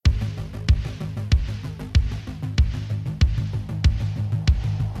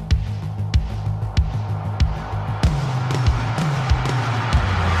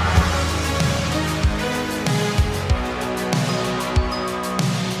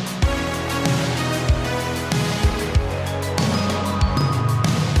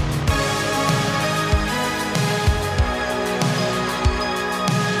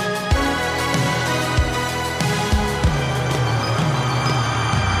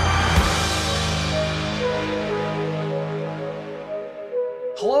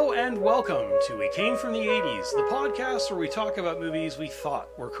Welcome to We Came From the 80s, the podcast where we talk about movies we thought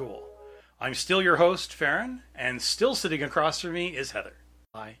were cool. I'm still your host, Farron, and still sitting across from me is Heather.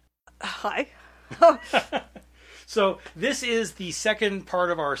 Hi. Hi. So this is the second part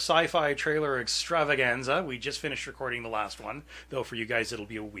of our sci-fi trailer extravaganza. We just finished recording the last one, though for you guys it'll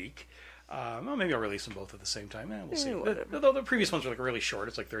be a week. Well, maybe I'll release them both at the same time. We'll see. The previous ones were really short.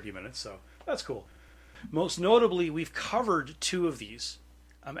 It's like 30 minutes, so that's cool. Most notably, we've covered two of these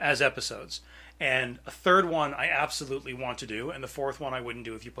as episodes, and a third one I absolutely want to do, and the fourth one I wouldn't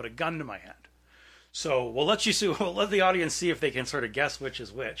do if you put a gun to my head. So we'll let the audience see if they can sort of guess which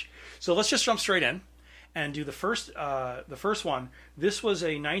is which. So let's just jump straight in and do the first one. This was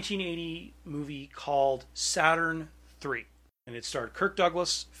a 1980 movie called Saturn III, and it starred Kirk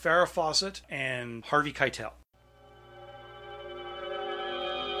Douglas, Farrah Fawcett, and Harvey Keitel.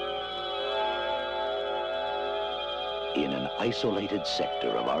 In an isolated sector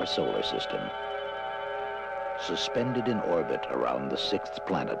of our solar system, suspended in orbit around the sixth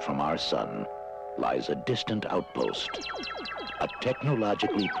planet from our sun, lies a distant outpost, a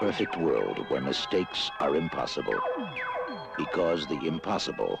technologically perfect world where mistakes are impossible, because the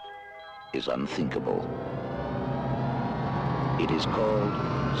impossible is unthinkable. It is called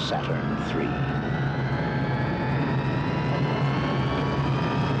Saturn III.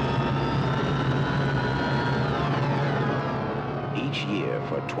 Each year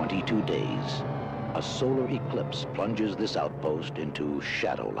for 22 days, a solar eclipse plunges this outpost into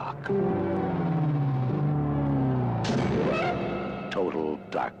shadow lock. Total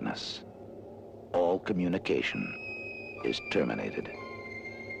darkness. All communication is terminated.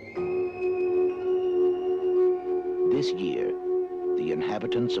 This year, the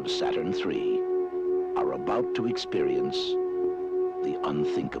inhabitants of Saturn III are about to experience the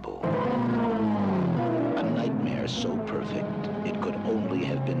unthinkable. A nightmare so perfect, it could only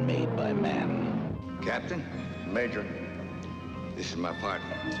have been made by man. Captain, Major, this is my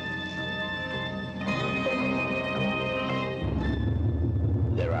partner.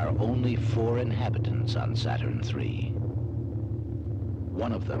 There are only 4 inhabitants on Saturn III.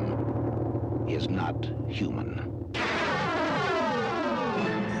 One of them is not human.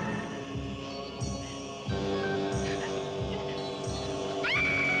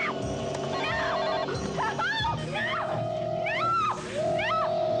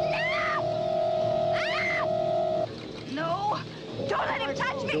 Don't let him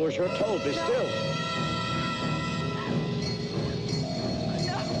touch me! Do as you're told, be still.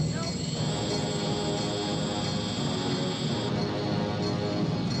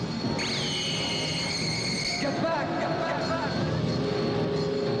 Get back! Get back!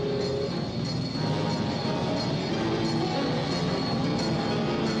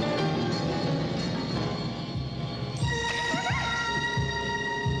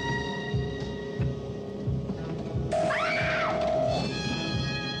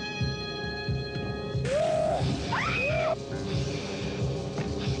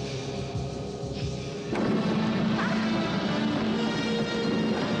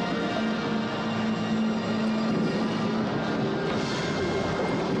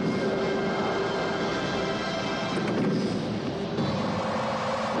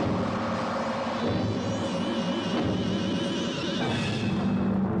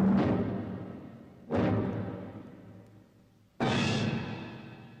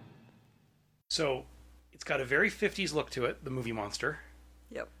 So it's got a very 50s look to it, the movie Monster.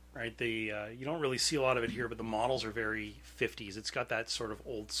 Yep. Right? You don't really see a lot of it here, but the models are very 50s. It's got that sort of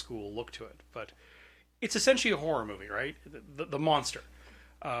old school look to it. But it's essentially a horror movie, right? The monster.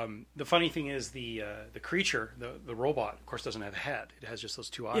 The funny thing is the creature, the robot, of course, doesn't have a head. It has just those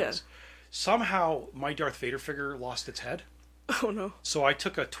two eyes. Yeah. Somehow, my Darth Vader figure lost its head. Oh, no. So I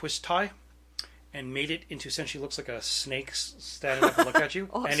took a twist tie and made it into essentially looks like a snake standing up to look at you.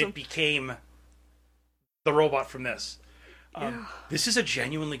 Awesome. And it became the robot from this. Yeah. This is a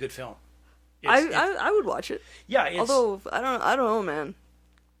genuinely good film. I would watch it. Yeah, it's, Although I don't know, man.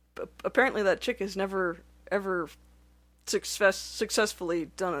 Apparently that chick has never ever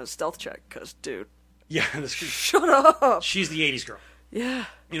successfully done a stealth check. Cause dude, yeah, shut up. she's the 80s girl. Yeah.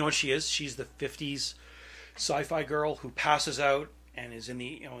 You know what she is? She's the 50s sci-fi girl who passes out and is in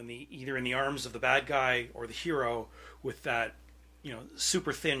the either in the arms of the bad guy or the hero with that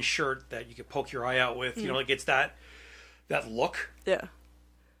super thin shirt that you could poke your eye out with. Like it's that look. Yeah.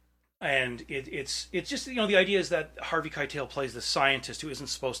 And it's just, the idea is that Harvey Keitel plays the scientist who isn't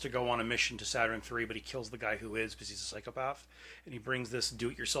supposed to go on a mission to Saturn III, but he kills the guy who is because he's a psychopath. And he brings this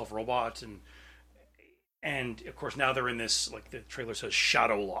do-it-yourself robot. And And of course now they're in this, like the trailer says,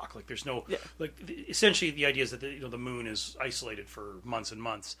 shadow lock. Like there's no, Yeah. like essentially the idea is that the moon is isolated for months and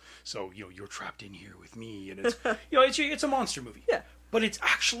months. So you're trapped in here with me, and it's it's a monster movie. Yeah. But it's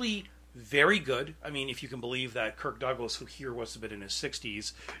actually very good. I mean, if you can believe that Kirk Douglas, who here was a bit in his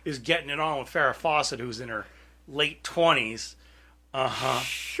 60s, is getting it on with Farrah Fawcett, who's in her late 20s.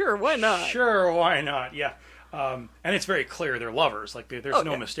 Sure, why not? Sure, why not? Yeah. And it's very clear they're lovers. Like there's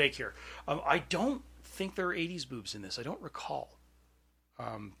no mistake here. I don't think there are 80s boobs in this. I don't recall.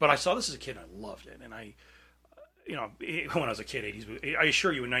 But I saw this as a kid and I loved it. And when I was a kid, 80s boobs, I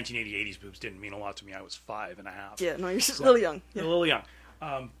assure you in 1980, 80s boobs didn't mean a lot to me. I was 5.5. Yeah, no, you're just a little young. Yeah. A little young.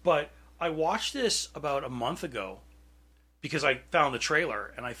 But I watched this about a month ago because I found the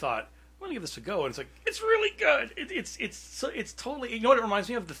trailer and I thought, I'm going to give this a go. And it's like, it's really good. It's totally, you know what it reminds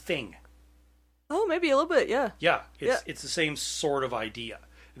me of? The Thing. Oh, maybe a little bit, yeah. Yeah, it's the same sort of idea.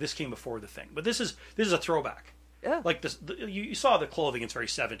 This came before The Thing, but this is a throwback. Yeah. Like this, you saw the clothing; it's very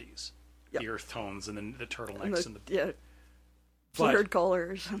 70s. Yep. The earth tones and then the turtlenecks and the yeah, flared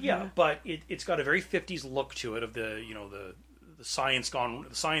collars. Yeah, but it's got a very 50s look to it. Of the the science gone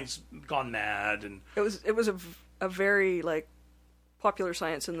mad, and It was a very like popular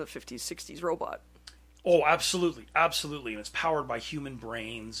science in the 50s, 60s robot. oh, absolutely, and it's powered by human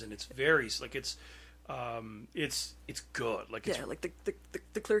brains, and it's very like it's good. Like it's, Yeah, like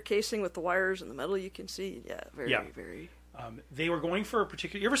the clear casing with the wires and the metal you can see. Yeah, very. they were going for a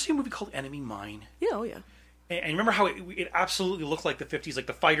particular. You ever see a movie called Enemy Mine? Yeah, oh yeah. And remember how it absolutely looked like the 50s, like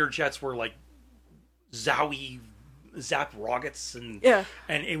the fighter jets were like Zowie Zap rockets, and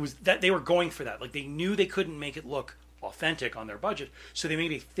it was that they were going for that. Like they knew they couldn't make it look authentic on their budget, so they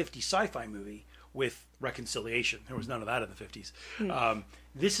made a 50 sci-fi movie with reconciliation. There was none of that in the 50s.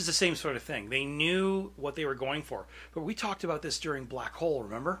 This is the same sort of thing. They knew what they were going for. But we talked about this during Black Hole,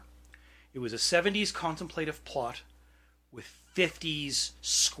 remember? It was a 70s contemplative plot with 50s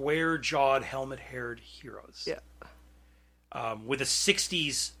square-jawed, helmet-haired heroes. Yeah. With a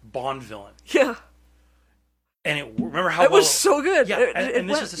 60s Bond villain. Yeah. And remember how it was so good. Yeah, and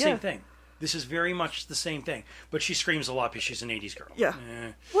this went, is the same thing. This is very much the same thing. But she screams a lot because she's an 80s girl. Yeah.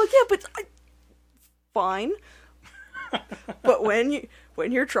 Well, yeah, but fine. But when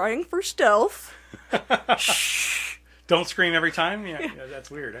you're trying for stealth, don't scream every time. Yeah, that's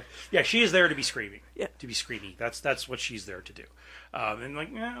weird. Yeah, she is there to be screaming. Yeah. To be screamy. That's what she's there to do. And like,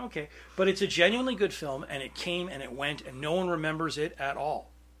 okay, but it's a genuinely good film, and it came and it went, and no one remembers it at all.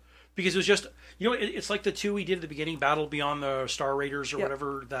 Because it was just, it's like the two we did at the beginning, Battle Beyond the Star Raiders or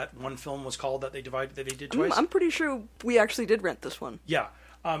whatever that one film was called that they did twice. I'm pretty sure we actually did rent this one. Yeah.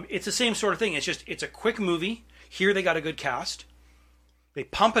 It's the same sort of thing. It's a quick movie. Here they got a good cast. They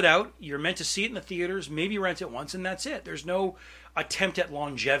pump it out. You're meant to see it in the theaters, maybe rent it once, and that's it. There's no attempt at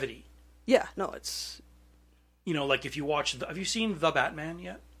longevity. Yeah, no, it's... like if you watch... have you seen The Batman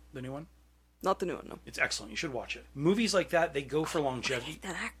yet? The new one? Not the new one, no. It's excellent. You should watch it. Movies like that, they go for longevity. I hate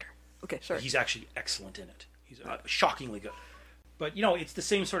that actor. Okay, sorry. He's actually excellent in it. He's shockingly good. But, it's the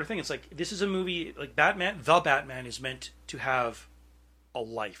same sort of thing. It's like, this is a movie, like Batman, The Batman is meant to have a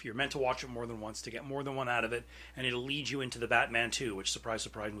life. You're meant to watch it more than once to get more than one out of it, and it'll lead you into the Batman 2, which, surprise,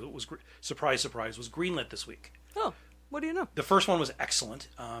 was greenlit this week. Oh, what do you know? The first one was excellent.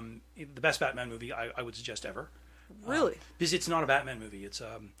 The best Batman movie I would suggest ever. Really? Because it's not a Batman movie. It's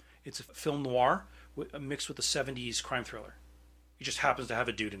a film noir mixed with a 70s crime thriller. It just happens to have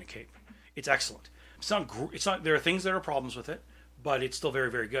a dude in a cape. It's excellent. It's not. There are things that are problems with it, but it's still very,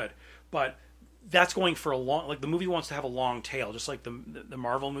 very good. But that's going for a long. Like the movie wants to have a long tail, just like the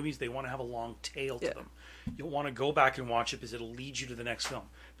Marvel movies. They want to have a long tail to them. You'll want to go back and watch it because it'll lead you to the next film.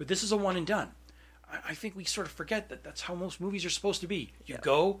 But this is a one and done. I think we sort of forget that that's how most movies are supposed to be. You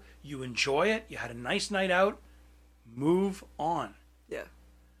go, you enjoy it, you had a nice night out, move on. Yeah.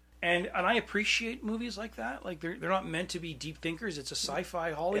 And I appreciate movies like that. Like they're not meant to be deep thinkers. It's a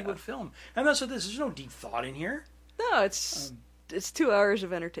sci-fi Hollywood film, and that's what this is. There's no deep thought in here. No, it's 2 hours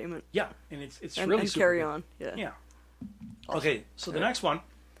of entertainment. Yeah, and it's and, really and super carry good. on. Yeah. Yeah. Okay, so the next one,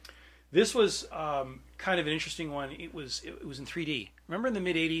 this was kind of an interesting one. It was in 3D. Remember in the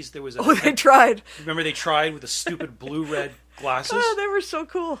mid '80s there was a. Oh, they tried. Remember they tried with the stupid blue-red glasses. Oh, they were so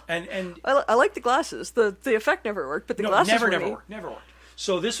cool. And I like the glasses. The effect never worked, but the glasses never were worked.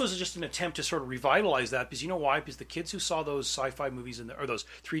 So this was just an attempt to sort of revitalize that, because you know why? Because the kids who saw those sci-fi movies or those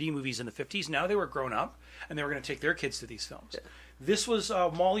 3D movies in the 50s, now they were grown up and they were going to take their kids to these films. Yeah. This was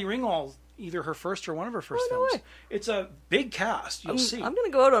Molly Ringwald, either her first or one of her first films. No way. It's a big cast. You'll see. I'm going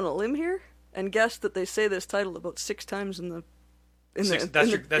to go out on a limb here and guess that they say this title about 6 times in the.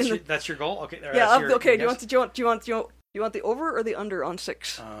 That's your goal. Okay. Yeah. Okay. Do you want? You want the over or the under on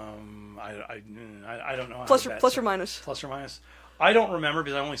 6? I don't know. How Plus to or, bet, plus so or minus? Plus or minus. I don't remember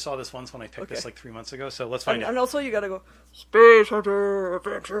because I only saw this once when I picked this like 3 months ago. So let's find out. And also you gotta go, Space Hunter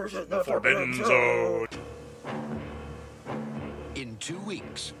Adventures in the Forbidden Zone. In 2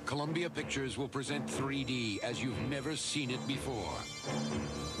 weeks, Columbia Pictures will present 3D as you've never seen it before.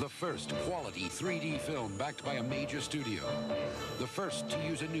 The first quality 3D film backed by a major studio. The first to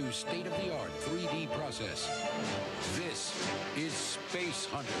use a new state-of-the-art 3D process. This is Space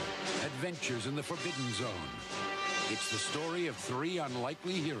Hunter, Adventures in the Forbidden Zone. It's the story of 3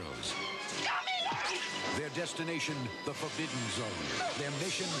 unlikely heroes. Their destination, the Forbidden Zone. Their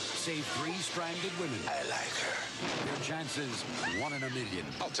mission, save 3 stranded women. I like her. Their chances, 1 in a million.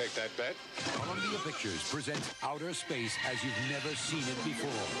 I'll take that bet. Columbia Pictures presents Outer Space as you've never seen it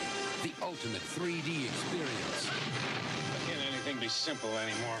before. The ultimate 3D experience. Can't anything be simple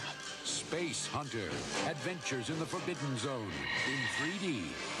anymore? Space Hunter, Adventures in the Forbidden Zone. In 3D,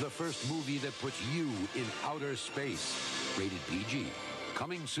 the first movie that puts you in outer space. Rated PG.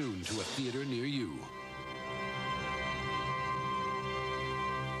 Coming soon to a theater near you.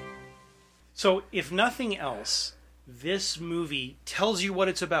 So, if nothing else, this movie tells you what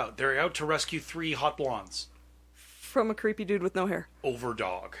it's about. They're out to rescue 3 hot blondes. from a creepy dude with no hair.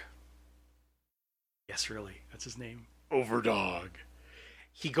 Overdog. Yes, really, that's his name. Overdog.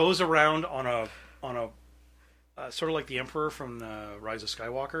 He goes around on a sort of like the Emperor from the Rise of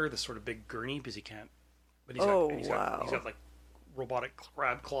Skywalker, this sort of big gurney, because he can't. But he's got like robotic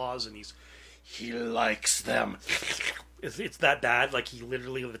crab claws, and he likes them. It's that bad. Like he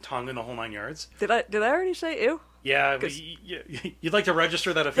literally the tongue and the whole 9 yards. Did I already say ew? Yeah, but you'd like to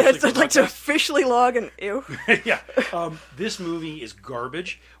register that officially. Yes, I'd like to officially log an ew. Yeah, this movie is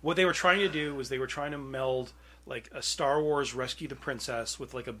garbage. What they were trying to do was they were trying to meld like a Star Wars Rescue the Princess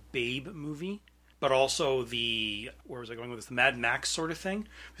with like a Babe movie, but also where was I going with this? The Mad Max sort of thing,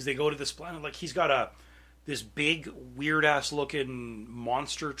 because they go to this planet like he's got this big weird ass looking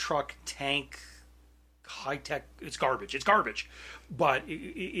monster truck tank. High tech, it's garbage, but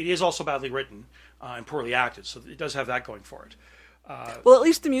it is also badly written and poorly acted, so it does have that going for it. Well, at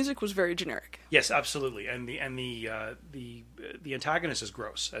least the music was very generic. Yes, absolutely, and the antagonist is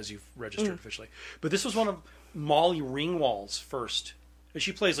gross, as you've registered officially. But this was one of Molly Ringwald's first.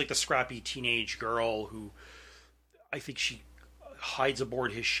 She plays like the scrappy teenage girl who, I think she hides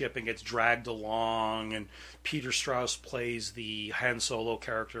aboard his ship and gets dragged along, and Peter Strauss plays the Han Solo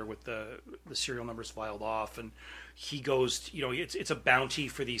character with the serial numbers filed off, and he goes, it's a bounty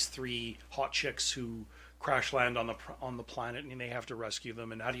for these 3 hot chicks who crash land on the planet, and they have to rescue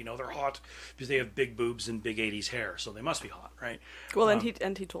them. And how do you know they're hot? Because they have big boobs and big 80s hair, so they must be hot, right? Well, and he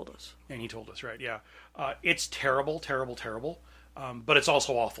told us. And he told us, right? Yeah, it's terrible, terrible, terrible. But it's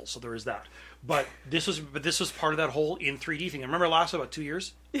also awful, so there is that. But this was part of that whole in 3D thing. I remember it lasted about 2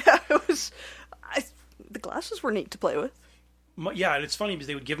 years. Yeah, it was. The glasses were neat to play with. Yeah, and it's funny because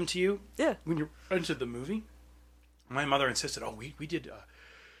they would give them to you. Yeah. When you entered the movie, my mother insisted, "Oh, we did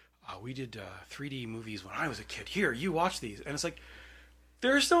 3D movies when I was a kid. Here, you watch these." And it's like,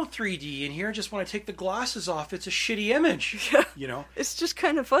 there's no 3D in here. Just when I take the glasses off, it's a shitty image. Yeah. It's just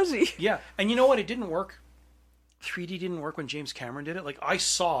kind of fuzzy. Yeah, and you know what? It didn't work. 3D didn't work when James Cameron did it. Like I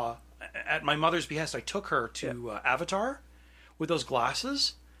saw, at my mother's behest, I took her to Avatar with those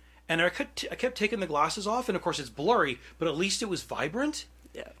glasses, and I kept taking the glasses off, and of course it's blurry, but at least it was vibrant.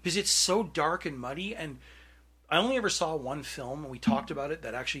 Yeah. Because it's so dark and muddy, and I only ever saw one film, and we talked about it,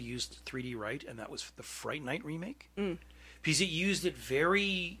 that actually used 3D right, and that was the Fright Night remake. Because it used it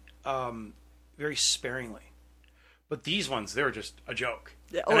very, very sparingly. But these ones, they were just a joke.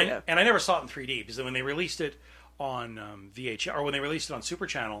 Yeah. And I never saw it in 3D, because when they released it on VHS, or when they released it on Super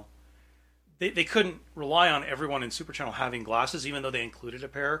Channel, they couldn't rely on everyone in Super Channel having glasses, even though they included a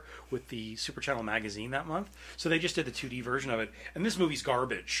pair with the Super Channel magazine that month. So they just did the 2D version of it, and this movie's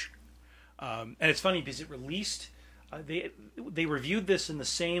garbage. And it's funny because it released. They reviewed this in the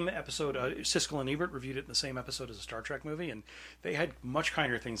same episode. Siskel and Ebert reviewed it in the same episode as a Star Trek movie, and they had much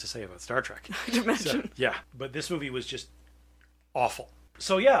kinder things to say about Star Trek. I'd imagine. So, yeah, but this movie was just awful.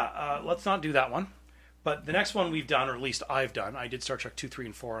 So yeah, let's not do that one. But the next one we've done, or at least I've done, I did Star Trek 2, 3,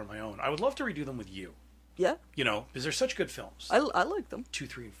 and 4 on my own. I would love to redo them with you. Yeah. Because they're such good films. I like them. 2,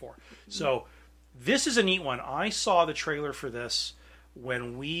 3, and 4. So this is a neat one. I saw the trailer for this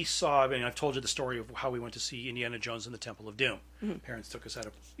when we saw, I've told you the story of how we went to see Indiana Jones and the Temple of Doom. Parents took us out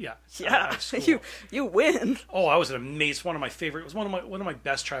of school. You win. Oh, I was amazed. One of my favorite. It was one of my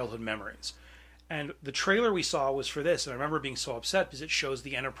best childhood memories. And the trailer we saw was for this, and I remember being so upset because it shows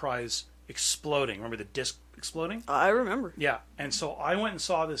the Enterprise exploding. Remember the disc exploding? I remember. Yeah. And so I went and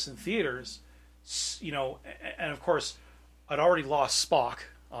saw this in theaters and of course, I'd already lost Spock.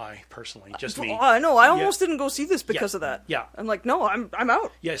 I personally, just me. I know. I almost didn't go see this because of that. Yeah. I'm like, no, I'm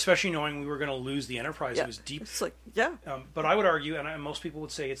out. Yeah, especially knowing we were going to lose the Enterprise. Yeah. It was deep. It's like, yeah. But I would argue, and most people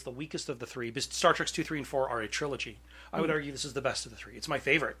would say it's the weakest of the three, because Star Trek's 2, 3, and 4 are a trilogy. I would argue this is the best of the three. It's my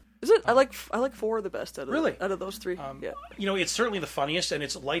favorite. Is it? I like 4 the best out of those three. Yeah. It's certainly the funniest, and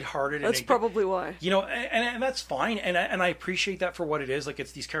it's lighthearted. That's probably why. And that's fine, and I appreciate that for what it is. Like,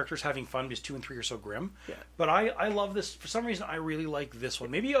 it's these characters having fun because 2 and 3 are so grim. Yeah. But I love this. For some reason, I really like this one.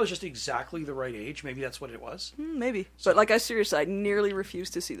 Maybe I was just exactly the right age. Maybe that's what it was. Maybe. But like, I nearly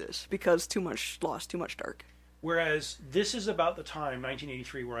refused to see this because too much lost, too much dark. Whereas this is about the time,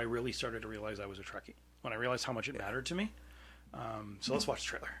 1983, where I really started to realize I was a Trekkie. When I realized how much it mattered to me. So let's watch the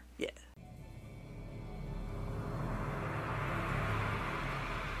trailer. Yeah.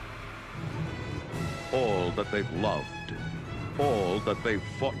 All that they've loved, all that they've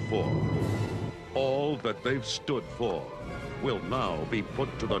fought for, all that they've stood for will now be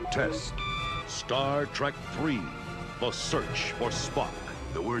put to the test. Star Trek III, The Search for Spock.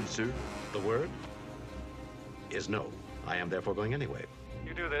 The word, sir? The word is no. I am therefore going anyway.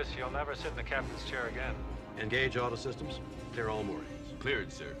 You do this, you'll never sit in the captain's chair again. Engage auto systems. Clear all moorings.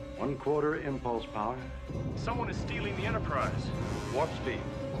 Cleared, sir. 1/4 impulse power. Someone is stealing the Enterprise. Warp speed.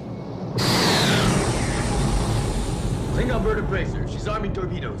 Klingon bird of prey, sir. She's arming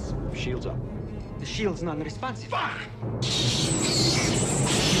torpedoes. Shields up. The shield's non-responsive.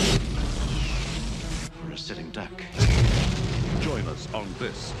 We're a sitting duck. Join us on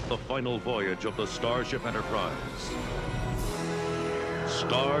this, the final voyage of the Starship Enterprise.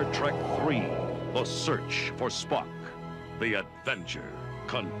 Star Trek III, The Search for Spock. The adventure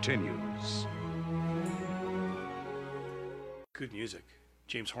continues. Good music.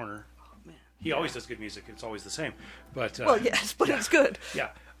 James Horner. Oh, man. He always does good music. It's always the same. But well, yes, but it's good. Yeah.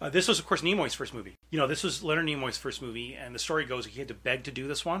 This was, of course, Nimoy's first movie. This was Leonard Nimoy's first movie, and the story goes he had to beg to do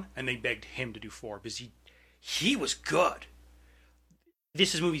this one, and they begged him to do 4 because he was good.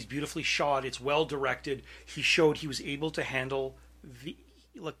 This movie's beautifully shot. It's well directed. He showed he was able to handle the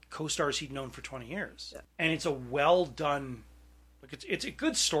co-stars he'd known for 20 years. Yeah. And it's a well done, it's a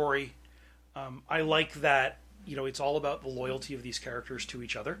good story. I like that, it's all about the loyalty of these characters to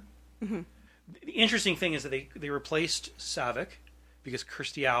each other. Mm-hmm. The interesting thing is that they replaced Savick because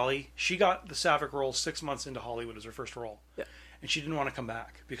Kirstie Alley, she got the Savick role 6 months into Hollywood as her first role. Yeah. And she didn't want to come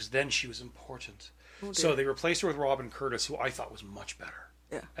back because then she was important. Oh, so they replaced her with Robin Curtis, who I thought was much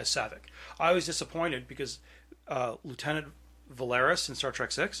better as Savick. I was disappointed because Lieutenant Valeris in Star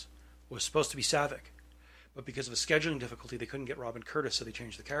Trek VI was supposed to be Savick. But because of a scheduling difficulty, they couldn't get Robin Curtis, so they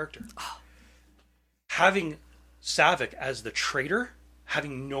changed the character. Oh. Having Savick as the traitor,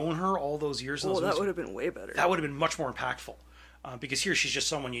 having known her all those years... that would have been way better. That would have been much more impactful. Because here she's just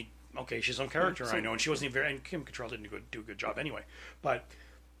someone she's some character I know, and she wasn't even and Kim Cattrall didn't do a good job anyway. But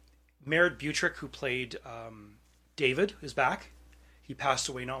Merritt Butrick, who played David, is back. He passed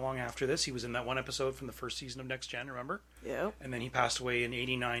away not long after this. He was in that one episode from the first season of Next Gen, remember? Yeah. And then he passed away in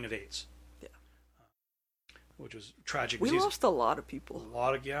 89 of AIDS. Yeah. Which was tragic. We lost a lot of people.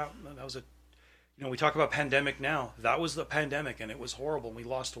 That was we talk about pandemic now. That was the pandemic, and it was horrible. We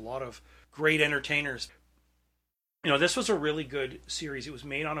lost a lot of great entertainers. This was a really good series. It was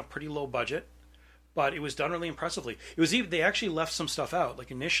made on a pretty low budget, but it was done really impressively. They actually left some stuff out.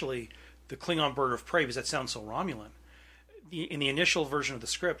 Like initially, the Klingon bird of prey, because that sounds so Romulan. In the initial version of the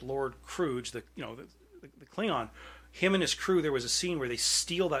script, Lord Kruge, the Klingon, him and his crew, there was a scene where they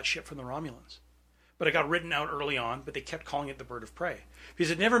steal that ship from the Romulans. But it got written out early on, but they kept calling it the bird of prey.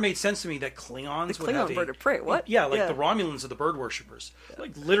 Because it never made sense to me that Klingons would have bird of prey, what? Yeah, the Romulans are the bird worshippers. Yeah.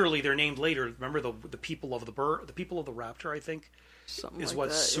 Like literally they're named later. Remember the people of the bird, the people of the raptor, I think, something is like what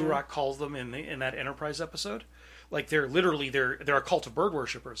that, Surak calls them in that Enterprise episode. Like they're a cult of bird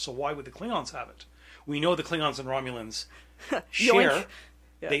worshippers, so why would the Klingons have it? We know the Klingons and Romulans share.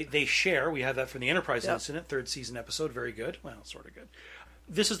 They share. We had that from the Enterprise incident, 3rd season episode. Very good. Well, sort of good.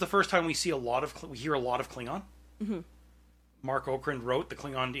 This is the first time we hear a lot of Klingon. Mm-hmm. Mark Okrand wrote the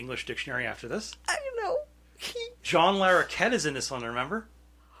Klingon English dictionary after this. I know. John Larroquette is in this one. Remember?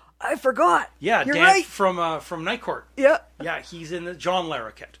 I forgot. Yeah, You're Dan right. from Night Court. Yeah. Yeah, he's in the John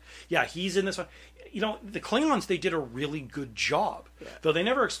Larroquette. Yeah, he's in this one. The Klingons, they did a really good job. Yeah. Though they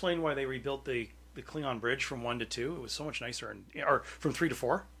never explained why they rebuilt the Klingon bridge from 1 to 2. It was so much nicer, or from 3 to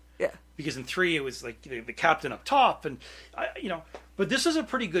 4. Yeah. Because in 3 it was like the captain up top, and But this is a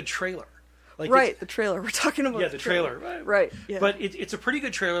pretty good trailer. Like the trailer. We're talking about the trailer. Right. Yeah. But it's a pretty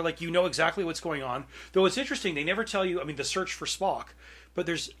good trailer. Like exactly what's going on. Though it's interesting, they never tell you. I mean, the search for Spock. But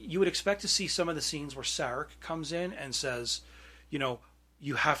you would expect to see some of the scenes where Sarek comes in and says,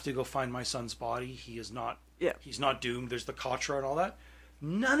 you have to go find my son's body. He is not. Yeah. He's not doomed. There's the Katra and all that.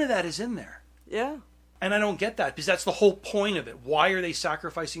 None of that is in there. Yeah. And I don't get that, because that's the whole point of it. Why are they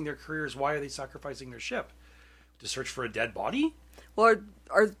sacrificing their careers? Why are they sacrificing their ship? To search for a dead body? Well,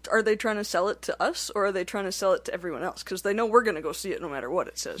 are they trying to sell it to us, or are they trying to sell it to everyone else? Because they know we're going to go see it no matter what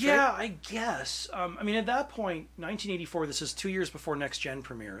it says, Yeah, right? I guess. I mean, at that point, 1984, this is 2 years before Next Gen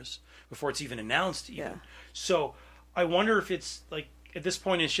premieres, before it's even announced even. Yeah. So I wonder if it's, like, at this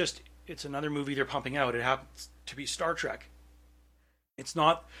point, it's another movie they're pumping out. It happens to be Star Trek. It's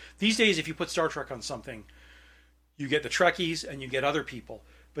not... These days, if you put Star Trek on something, you get the Trekkies and you get other people.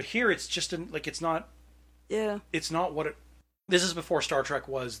 But here, it's just, it's not... Yeah. It's not what it... This is before Star Trek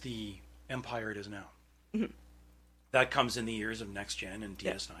was the empire it is now. Mm-hmm. That comes in the years of Next Gen and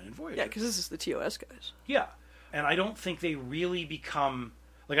DS9 and Voyager. Yeah, because this is the TOS guys. Yeah. And I don't think they really become...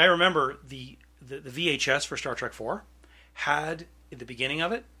 Like, I remember the VHS for Star Trek 4 had, at the beginning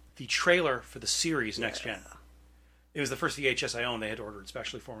of it, the trailer for the series Next Gen. It was the first VHS I owned. They had to order it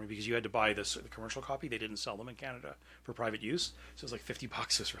specially for me because you had to buy the commercial copy. They didn't sell them in Canada for private use. So it was like $50.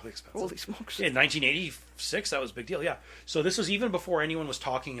 It was really expensive. Holy smokes. In 1986, that was a big deal, yeah. So this was even before anyone was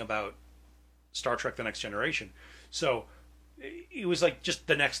talking about Star Trek The Next Generation. So it was like just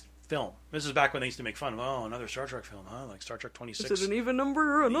the next film. This is back when they used to make fun of, another Star Trek film, huh? Like Star Trek 26. Is it an even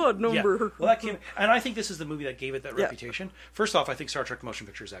number or an odd number? Yeah. Well, that came... And I think this is the movie that gave it that reputation. First off, I think Star Trek Motion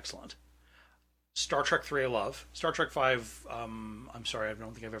Picture is excellent. Star Trek 3 I love. Star Trek 5, I'm sorry, I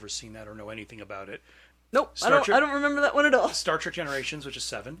don't think I've ever seen that or know anything about it. Nope, I don't remember that one at all. Star Trek Generations, which is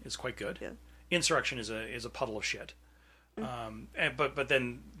 7, is quite good. Yeah. Insurrection is a puddle of shit. But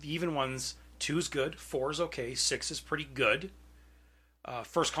then the even ones, 2 is good, 4 is okay, 6 is pretty good.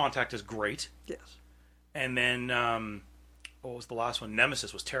 First Contact is great. Yes. And then, what was the last one?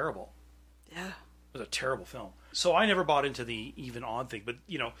 Nemesis was terrible. Yeah. It was a terrible film. So I never bought into the even odd thing. But,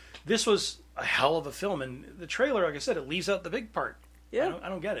 this was a hell of a film. And the trailer, like I said, it leaves out the big part. Yeah. I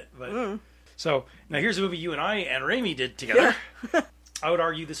don't get it. But So, now here's a movie you and I and Raimi did together. Yeah. I would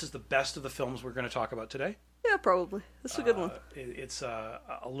argue this is the best of the films we're going to talk about today. Yeah, probably. That's a good one. It's a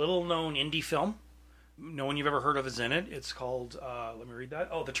little-known indie film. No one you've ever heard of is in it. It's called, let me read that.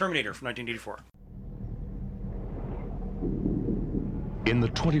 Oh, The Terminator from 1984. In the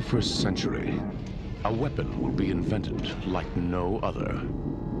 21st century, a weapon will be invented like no other.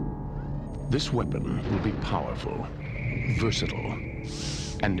 This weapon will be powerful, versatile,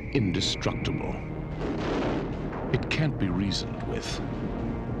 and indestructible. It can't be reasoned with.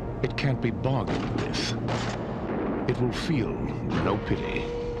 It can't be bargained with. It will feel no pity,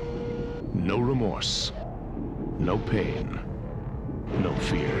 no remorse, no pain, no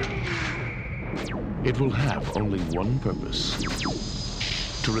fear. It will have only one purpose: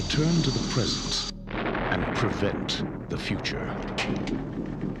 to return to the present and prevent the future.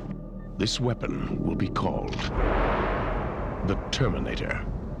 This weapon will be called the Terminator.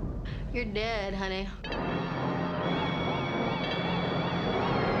 You're dead, honey.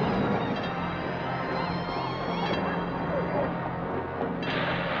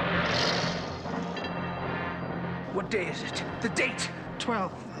 What day is it? The date?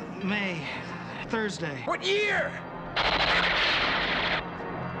 12th May, Thursday. What year?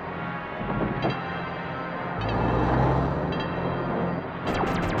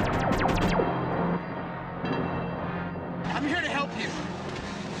 I'm here to help you.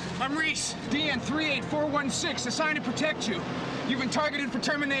 I'm Reese. DN 38416, assigned to protect you. You've been targeted for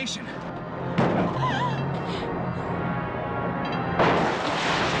termination.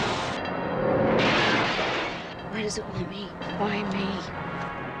 Why does it want me? Why me?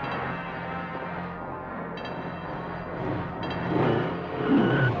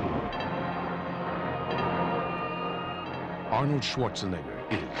 Arnold Schwarzenegger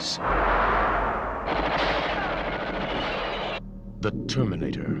is the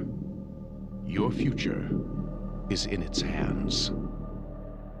Terminator. Your future is in its hands.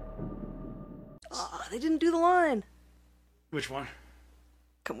 They didn't do the line. Which one?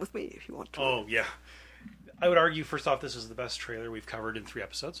 Come with me if you want to. Oh, yeah. I would argue, first off, this is the best trailer we've covered in 3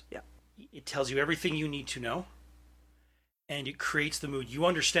 episodes. Yeah. It tells you everything you need to know, and it creates the mood. You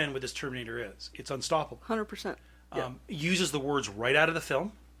understand what this Terminator is. It's unstoppable. 100%. Yeah. It uses the words right out of the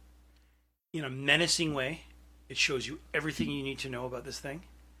film in a menacing way. It shows you everything you need to know about this thing.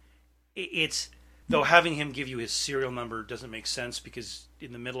 Though having him give you his serial number doesn't make sense, because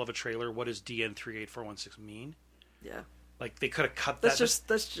in the middle of a trailer, what does DN 38416 mean? Yeah. Like, they could have cut that's that.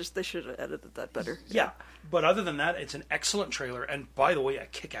 That's just, they should have edited that better. Yeah. But other than that, it's an excellent trailer, and by the way, a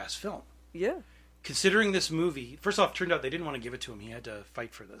kick-ass film. Yeah. considering this movie, first off, it turned out they didn't want to give it to him. He had to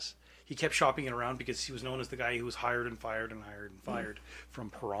fight for this. He kept shopping it around because he was known as the guy who was hired and fired and hired and fired from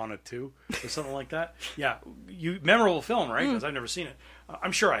Piranha 2 or something like that. Yeah, memorable film, right? Because I've never seen it.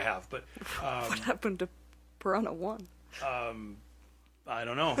 I'm sure I have, but what happened to Piranha 1? I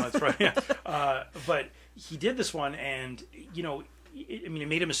don't know. That's right. Yeah, but he did this one, and it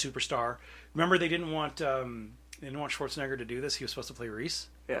made him a superstar. Remember, they didn't want Schwarzenegger to do this. He was supposed to play Reese.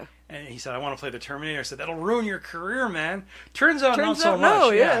 Yeah. And he said, "I want to play the Terminator." I said, "That'll ruin your career, man." Turns out not so much.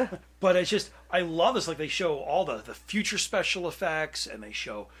 No, yeah. But it's just, I love this. Like, they show all the future special effects, and they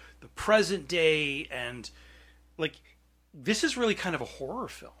show the present day, and like, this is really kind of a horror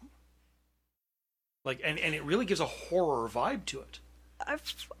film. Like, and it really gives a horror vibe to it.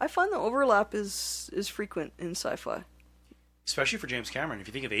 I find the overlap is frequent in sci-fi. Especially for James Cameron. If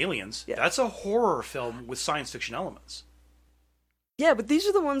you think of Aliens, that's a horror film with science fiction elements. Yeah, but these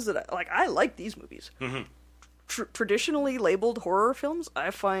are the ones that I like these movies. Mm-hmm. Traditionally labeled horror films,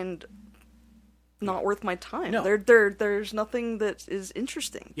 I find not worth my time. No. There's nothing that is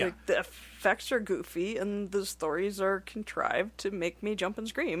interesting. Yeah. Like, the effects are goofy and the stories are contrived to make me jump and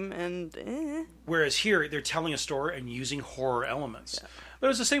scream. And Whereas here, they're telling a story and using horror elements. Yeah. But it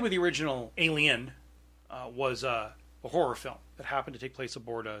was the same with the original Alien. Was a horror film that happened to take place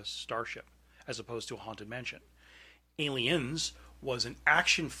aboard a starship, as opposed to a haunted mansion. Aliens was an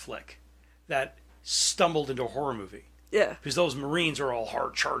action flick that stumbled into a horror movie. Yeah. Because those Marines are all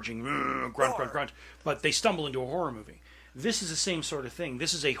hard charging, grunt, grunt, grunt, but they stumble into a horror movie. This is the same sort of thing.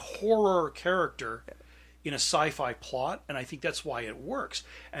 This is a horror character in a sci-fi plot, and I think that's why it works.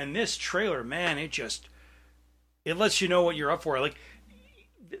 And this trailer, man, it lets you know what you're up for. Like,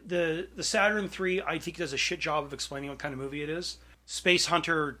 the Saturn III, I think, does a shit job of explaining what kind of movie it is. Space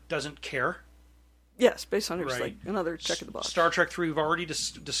Hunter doesn't care. Yeah, Space Hunter's like another check in the box. Star Trek 3, we've already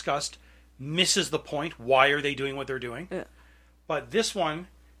discussed, misses the point. Why are they doing what they're doing? Yeah. But this one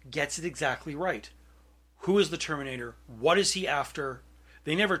gets it exactly right. Who is the Terminator? What is he after?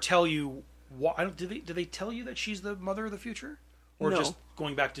 They never tell you why. Do they tell you that she's the mother of the future? Or just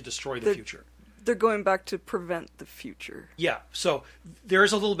going back to destroy the future? They're going back to prevent the future. Yeah, so there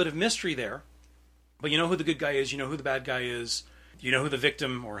is a little bit of mystery there. But you know who the good guy is. You know who the bad guy is. You know who the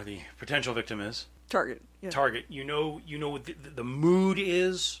victim or the potential victim is. Target. Yeah. Target. You know what the mood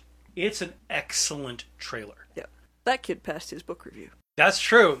is. It's an excellent trailer. Yeah. That kid passed his book review. That's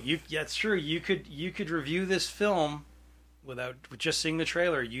true. That's true. You could review this film with just seeing the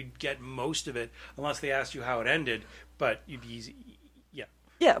trailer. You'd get most of it, unless they asked you how it ended. But you'd be easy. Yeah.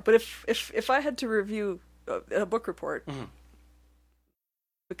 Yeah, but if I had to review a book report,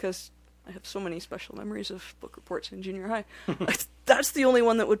 because I have so many special memories of book reports in junior high, that's the only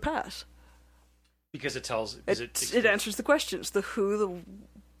one that would pass. Because it tells... It answers the questions. The who, the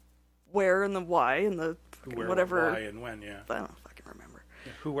where, and the why, and the where, whatever... why, and when, yeah. I don't know if I can remember.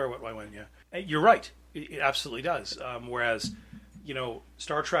 Yeah, who, where, what, why, when, yeah. You're right. It absolutely does. Whereas,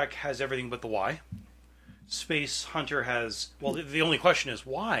 Star Trek has everything but the why. Space Hunter has... Well, the only question is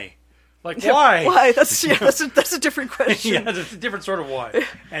why? Like, why? Why? That's a different question. Yeah, that's a different sort of why.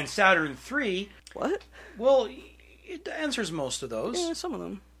 And Saturn III... What? Well, it answers most of those. Yeah, some of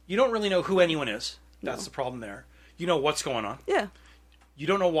them. You don't really know who anyone is. That's the problem there. You know what's going on. Yeah. You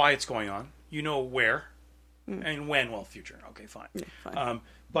don't know why it's going on. You know where and when. Well, future. Okay, fine. Yeah, fine.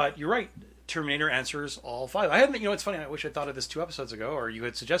 But you're right. Terminator answers all five. I hadn't. It's funny. I wish I thought of this 2 episodes ago, or you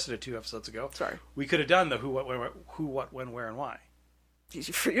had suggested it 2 episodes ago. Sorry. We could have done the who, what, when, where, and why.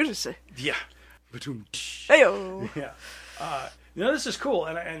 Easy for you to say. Yeah. Heyo. Yeah. This is cool,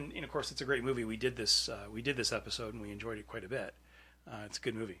 and of course it's a great movie. We did this episode, and we enjoyed it quite a bit. It's a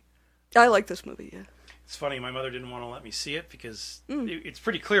good movie. I like this movie, yeah. It's funny, my mother didn't want to let me see it because it's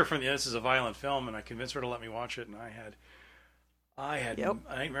pretty clear from this is a violent film, and I convinced her to let me watch it, and I had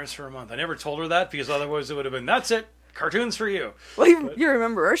nightmares for a month. I never told her that because otherwise it would have been, that's it, cartoons for you. Well, you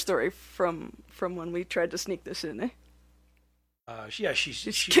remember our story from when we tried to sneak this in, eh?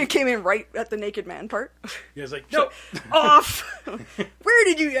 She came in right at the naked man part. Yeah, it's like, no, off. Where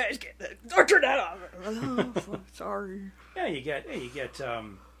did you guys get that? Or turn that off. Oh, sorry. Yeah, you get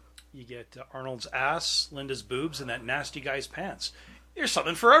Arnold's ass, Linda's boobs, and that nasty guy's pants. There's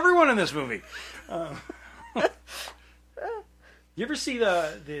something for everyone in this movie. You ever see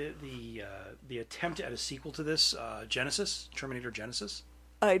the attempt at a sequel to this, Terminator Genesis?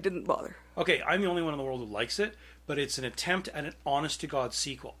 I didn't bother. Okay, I'm the only one in the world who likes it, but it's an attempt at an honest-to-God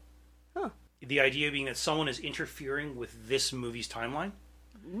sequel. Huh. The idea being that someone is interfering with this movie's timeline.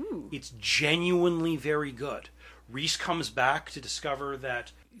 Ooh. It's genuinely very good. Reese comes back to discover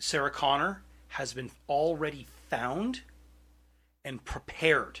that Sarah Connor has been already found and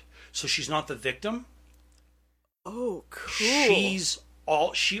prepared, so she's not the victim. Oh,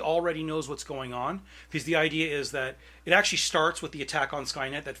 cool. She already knows what's going on, because the idea is that it actually starts with the attack on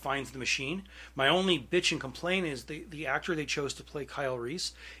Skynet that finds the machine. My only bitch and complaint is the actor they chose to play Kyle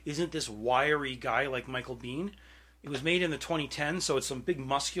Reese isn't this wiry guy like Michael Biehn. It was made in the 2010s, so it's some big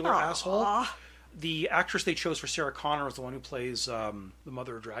muscular asshole. The actress they chose for Sarah Connor is the one who plays the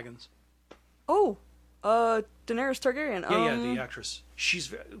Mother of Dragons. Oh, Daenerys Targaryen. Yeah, the actress. She's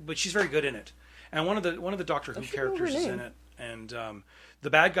very good in it. And one of the Doctor Who characters is in it. And the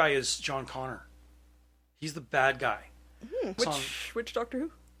bad guy is John Connor. He's the bad guy. Which Doctor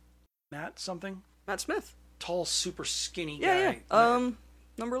Who? Matt something? Matt Smith. Tall, super skinny guy. Yeah.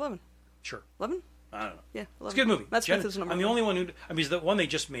 Number 11. Sure. 11? I don't know. Yeah, 11. It's a good movie. Matt Smith is number 11. I'm the only one who... I mean, the one they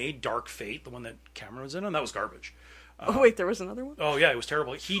just made, Dark Fate, the one that Cameron was in, and that was garbage. Wait, there was another one? Oh, yeah, it was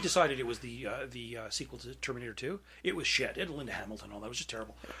terrible. He decided it was the sequel to Terminator 2. It was shit. It had Linda Hamilton and all that. It was just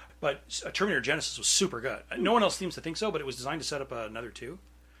terrible. But Terminator Genesis was super good. No one else seems to think so, but it was designed to set up another 2.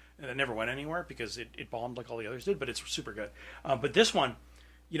 And it never went anywhere because it bombed like all the others did, but it's super good. But this one,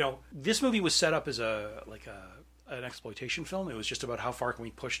 this movie was set up as an exploitation film. It was just about how far can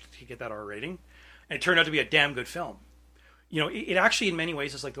we push to get that R rating. And it turned out to be a damn good film. It actually, in many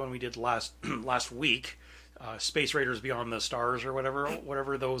ways, is like the one we did last week, Space Raiders Beyond the Stars or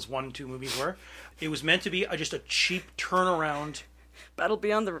whatever those 1-2 movies were. It was meant to be just a cheap turnaround. Battle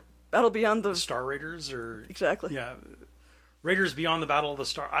Beyond the Star Raiders, or exactly. Yeah, Raiders Beyond the Battle of the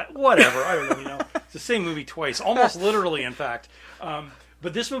Star. Whatever. I don't know. It's the same movie twice, almost literally, in fact.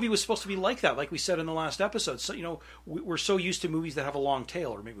 But this movie was supposed to be like that, like we said in the last episode. So we're so used to movies that have a long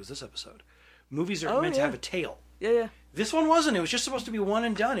tail, or maybe it was this episode. Movies are meant to have a tail. Yeah. This one wasn't. It was just supposed to be one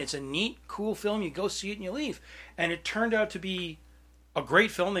and done. It's a neat, cool film. You go see it and you leave. And it turned out to be a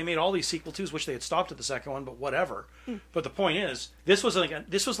great film. They made all these sequel twos, which they had stopped at the second one, but whatever. But the point is, this was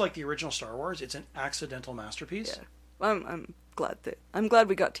like the original Star Wars. It's an accidental masterpiece. Yeah. I'm glad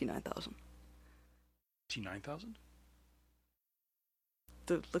we got T-9000. T-9000?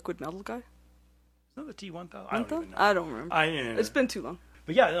 The liquid metal guy? Is that the T-1000? I don't even know. I don't remember. It's been too long.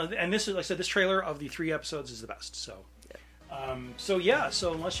 But yeah, and this is, like I said, this trailer of the 3 episodes is the best. So,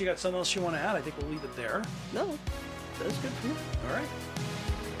 so unless you got something else you want to add, I think we'll leave it there. No, that's good for me. All right.